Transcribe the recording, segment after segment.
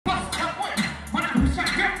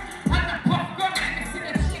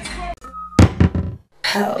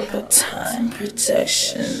Pelpa time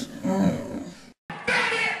protection.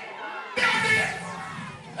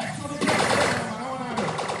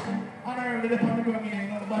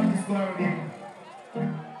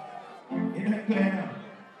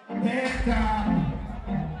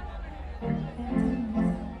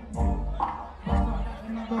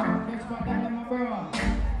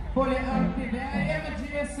 Fully active, I am a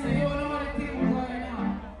GS, you know what the thing going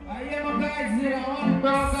on. I am a guy, 01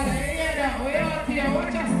 broker, I hear that, we out here,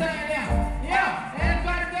 watch your style here. Yeah,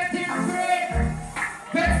 everybody get in free.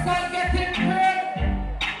 Best call get in free.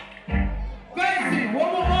 Guys,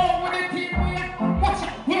 one more home with the team, watch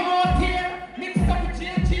it, we're out here. Mix up with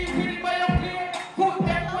GNG, really by your clear. Put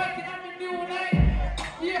them working on the new night.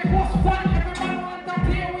 Yeah, post one, everybody want to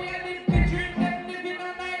play, we are living the dream, them living a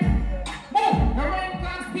night. Move, the rain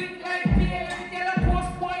can't speak like fear, let me get a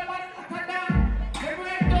post boy, one at a down. The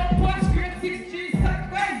rain don't watch grade 6G, start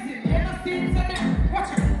rising, you know, see it's a bit,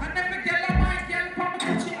 watch it. And then we get a mind, girl, from the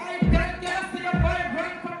touchy eye, girl, see a vibe,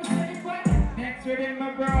 right from the same vibe. Next rhythm, my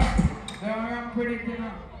bro, don't run pretty, you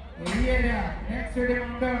know. You hear that? Next rhythm,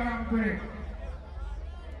 don't run pretty.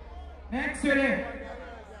 Next rhythm.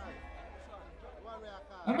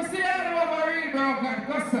 Let me see how the read, bro, God,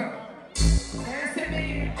 go sir. You see me?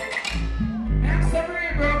 Next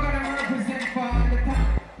read, bro, God, I represent for all the time.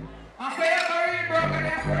 And for every read, bro, God, I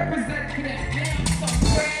represent for them. They have some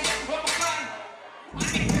brain, oh my God. And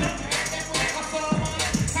if you don't hear them, we have so much.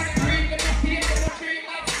 Can you read them, you feel them, you treat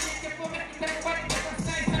like you can put me to them, but it's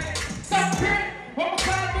nice and it. Some brain, oh my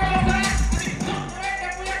God, bro, God. And if you don't hear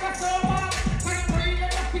them, we have so much. Can you read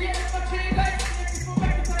them, you feel them, you treat like you can put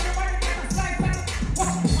me to them, but it's nice and it.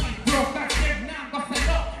 What's the mind, bro, God, them now, go say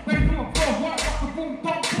no. When you go, walk, boom,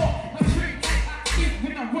 don't go. No treat like I keep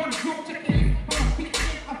when I run, group, check it in. From a beat,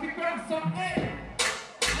 I pick her up some, hey.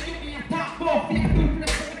 And you be a top ball, feel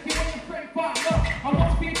duplex, if you want your friend, fuck, no. I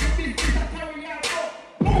watch people business, I carry out, go.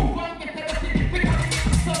 Move on, get to the city, pick up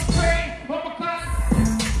some brain, oh my God.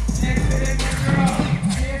 Next to them, girl.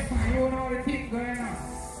 Yes, man, you know the thing going on.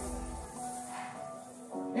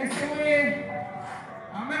 Yes, the way.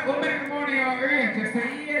 We'll make the money out here, just to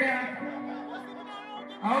hear that.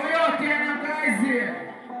 Are we out here now, guys, here?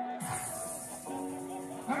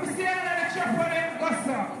 Let me see how the chop on them goes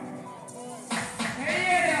up. Hey,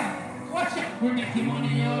 hear that? Watch it. We make the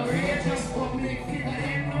money out here, just public, people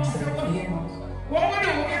them know, so what we do?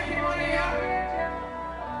 We make the money out here.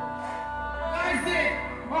 Guys, here.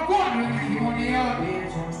 What go on? We make the money out here.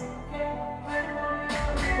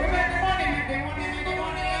 We make the money, make the money, make the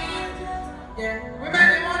money out. Yeah. We make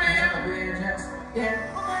the money out. Yeah.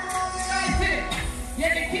 Guys, here.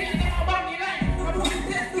 Yeah, the kids them about me like. I put the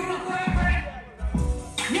test to the cover.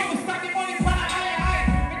 You start the money for the high.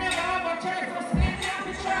 We never have a choice, so sleep, we have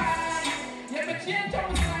to try. Yeah, me change up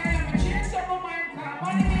my style, me change up my mind, cause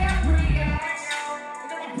money me a free, yeah. You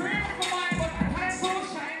know, I pray for mine, but the time so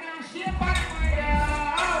shine and shape back my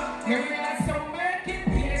yeah. Yeah, we are so making,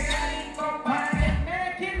 yeah, come back and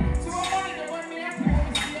making. So I money the one me a pray,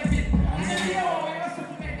 me save it. And then we always have to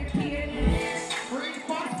make the key in it. Real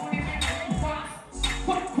fast, money make real fast.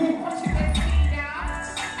 Put cool, what you make me now.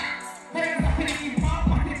 There's a penny, my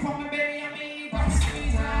pocket from my belly, and me, got me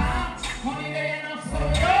squeeze out. Money there enough, so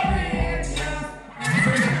you're rich, yeah.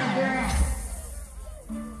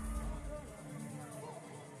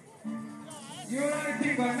 You know the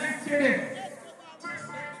thing, but next to this.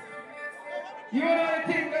 You know the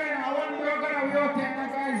thing, going on. One broker that we out there, that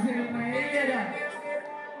guy's in my hear that.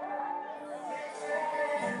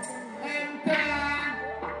 Enter.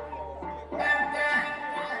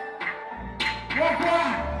 Walk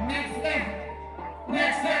one. Next step.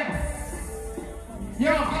 Next step.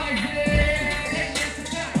 Yo, guys, take this to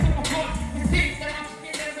top to my foot. You see that I'm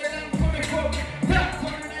skinning with them coming cook. Top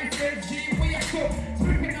coming nice, G, we are cook.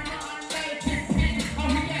 Sweeping them on like it's me. And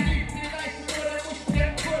we are deep in life, we know that push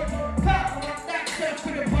them good. Top of that self to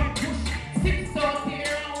the bump push. 6 out here,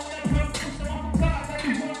 I want to bump push them off the cars. I do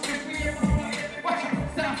want to be a mother. Watch out,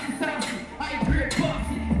 sassy. I grip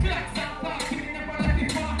bossy. Clacks and cocky, we never let me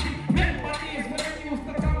party. Remember days when I used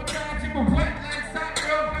to come and charge him a wet like sand,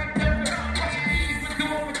 real wet, different. What you need, we do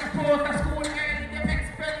with the photo school, man, them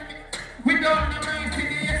experiment. We don't know mercy,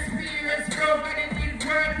 the experience, bro, but it needs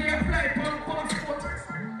work, they apply for passport.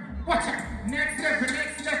 Watch it, next level.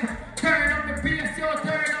 Turn up the bass, yo,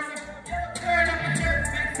 turn up the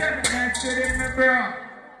next level. Next to them, my bro.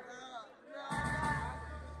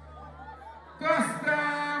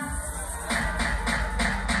 Custom.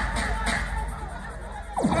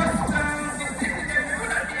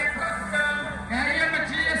 Yeah, yeah, my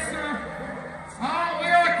GS. Oh, we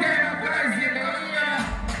okay, now, guys, yeah.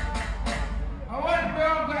 I want bro,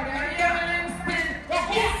 God, yeah, instinct.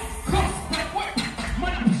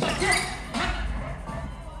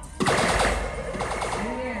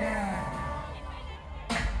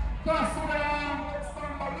 Yeah,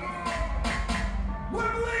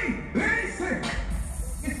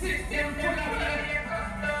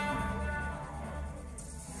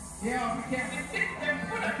 we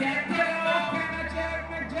can't tell how kind of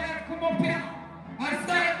jive come up here. I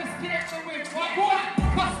started to scare the way. What?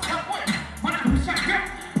 Custom way. When I push a girl,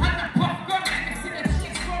 and the puff gun, and they see the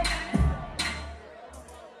cheeks from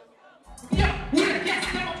yeah, we the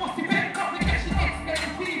guests, them must be back up. We get she gets them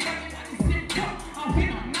feet, and the same cup. I'm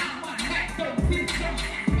here now, man, like don't see some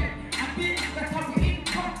shit. I think that's how we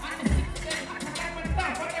income, and the 6 days I can never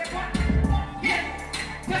stop, but they want. Yeah,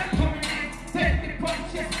 that's coming in. Take the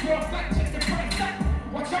punches, bro, back check the price up.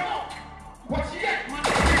 Watch them out. Watch it yet, man.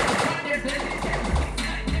 There's a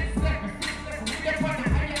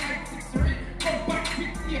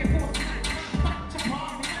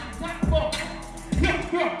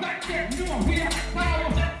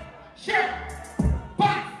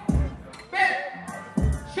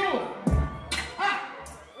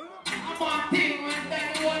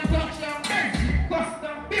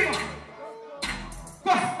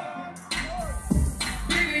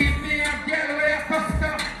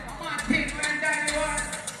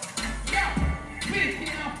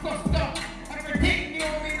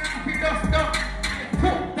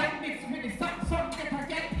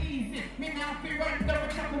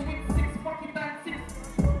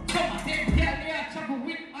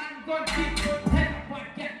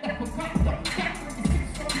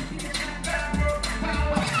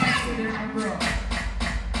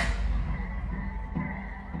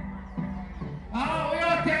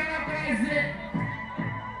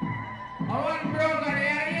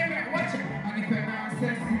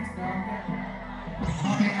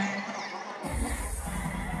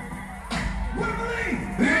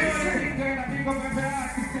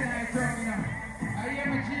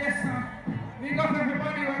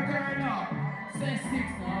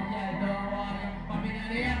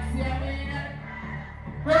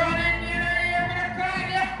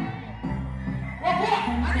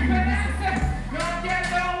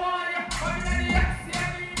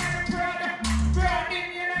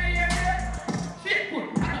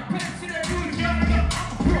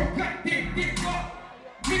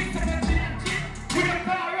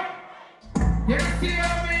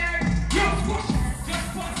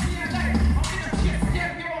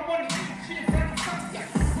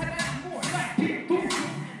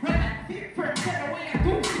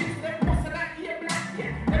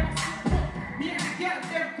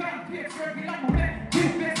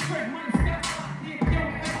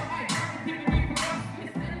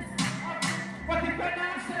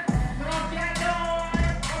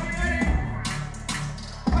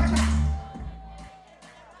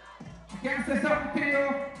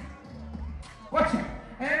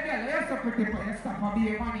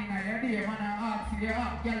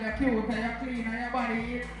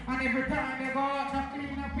and every time you go out and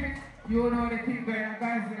clean up it, you know the thing going on,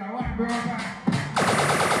 guys, you know what, bro?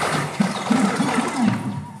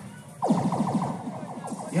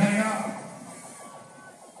 Yeah.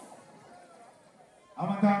 I'm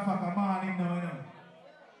a talk for a morning now, you know.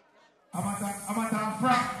 I'm a talk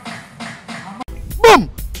from. Boom!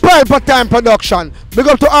 Pelpa Time Production. Big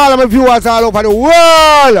up to all of my viewers all over the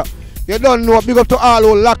world. You don't know, big up to all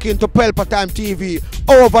who lock into Pelpa Time TV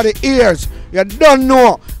over the years. You don't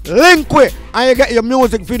know, link with and you get your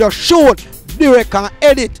music video shoot, direct and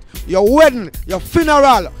edit, your wedding, your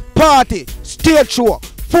funeral, party, stage show,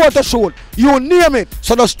 photo shoot, you name it.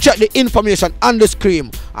 So just check the information on the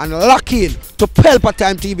screen and lock in to Pelpa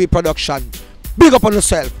Time TV production. Big up on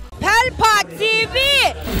yourself. Pelpa TV!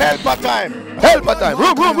 Pelpa Time! Pelpa Time!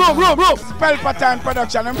 Room! Pelpa Time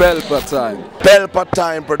Production. Pelpa Time. Pelpa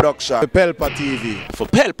Time Production. Pelpa TV. For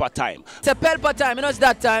Pelpa Time. It's a Pelpa Time, you know it's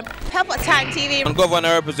that time. Pelpa Time TV. I'm governor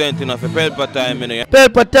representing of Pelpa Time, you know.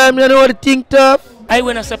 Pelpa Time, you know what the thing tough? I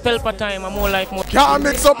when I say Pelpa Time, I'm more like more. Can't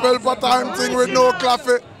mix up Pelpa Time thing with no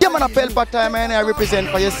coffee. Yeah, man, a Pelpa Time, and I represent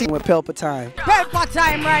for you. See, With Pelpa Time. Pelpa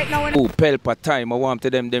Time right now. Oh, Pelpa Time, I want to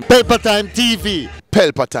them. Pelpa Time TV.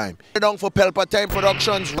 Pelpa Time. You're down for Pelpa Time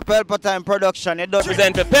Productions. Pelpa Time Production. It does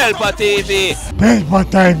Represent for Pelpa TV. Pelpa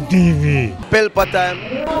Time TV. Pelpa Time.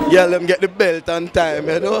 Yeah, let them get the belt on time,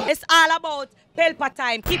 you know. It's all about Pelpa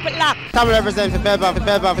Time. Keep it locked. Time represent for Pelpa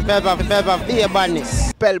via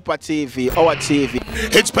badness. Pelpa TV, our TV.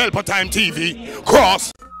 It's Pelpa Time TV.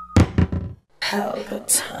 Cross. Pelpa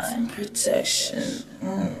Time Protection.